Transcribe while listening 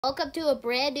Welcome to a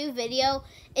brand new video.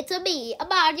 It's me,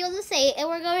 Emmanuel the Saint, and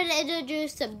we're going to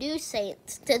introduce some new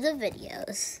saints to the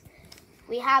videos.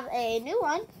 We have a new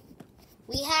one.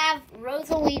 We have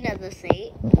Rosalina the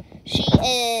Saint. She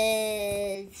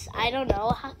is, I don't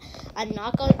know, I'm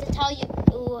not going to tell you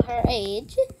her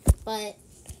age, but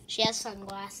she has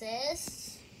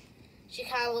sunglasses. She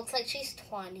kind of looks like she's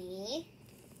 20.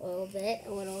 A little bit.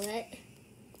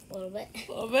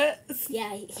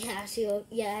 Yeah,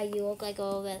 you look like a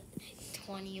little bit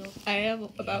 20. I am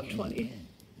about 20.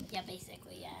 Yeah,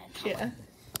 basically, yeah. Yeah.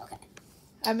 Okay.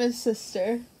 I'm his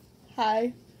sister.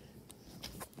 Hi.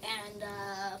 And,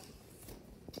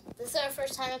 this is our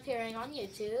first time appearing on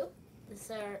YouTube. This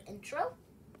is our intro.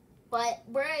 But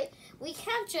we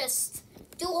can't just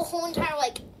do a whole entire,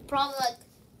 probably,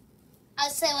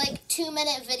 I'd say,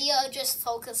 2-minute video just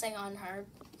focusing on her.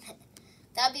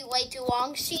 That'd be way too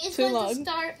long. She is going to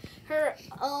start her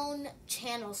own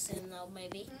channel soon, though,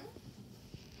 maybe.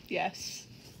 Yes.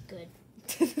 Good.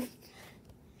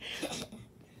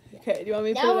 Okay, do you want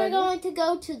me to Now we're going to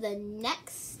go to the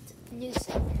next new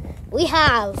saint. We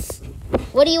have,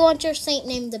 what do you want your saint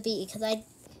name to be? Because I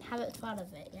haven't thought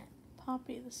of it yet.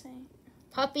 Poppy the Saint.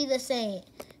 Poppy the Saint,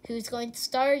 who's going to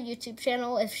start a YouTube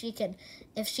channel if she can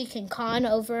con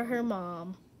over her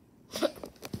mom.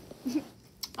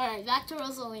 All right, back to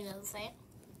Rosalina the Saint.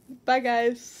 Bye,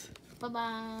 guys. Bye-bye.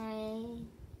 All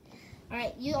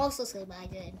right, you also say bye,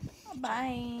 good.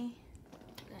 Bye.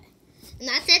 Okay. And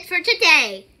that's it for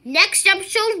today. Next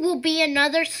episode will be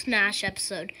another Smash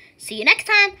episode. See you next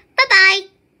time. Bye-bye.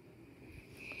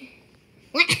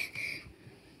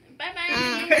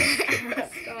 Bye-bye.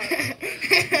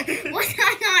 What's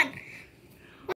going on?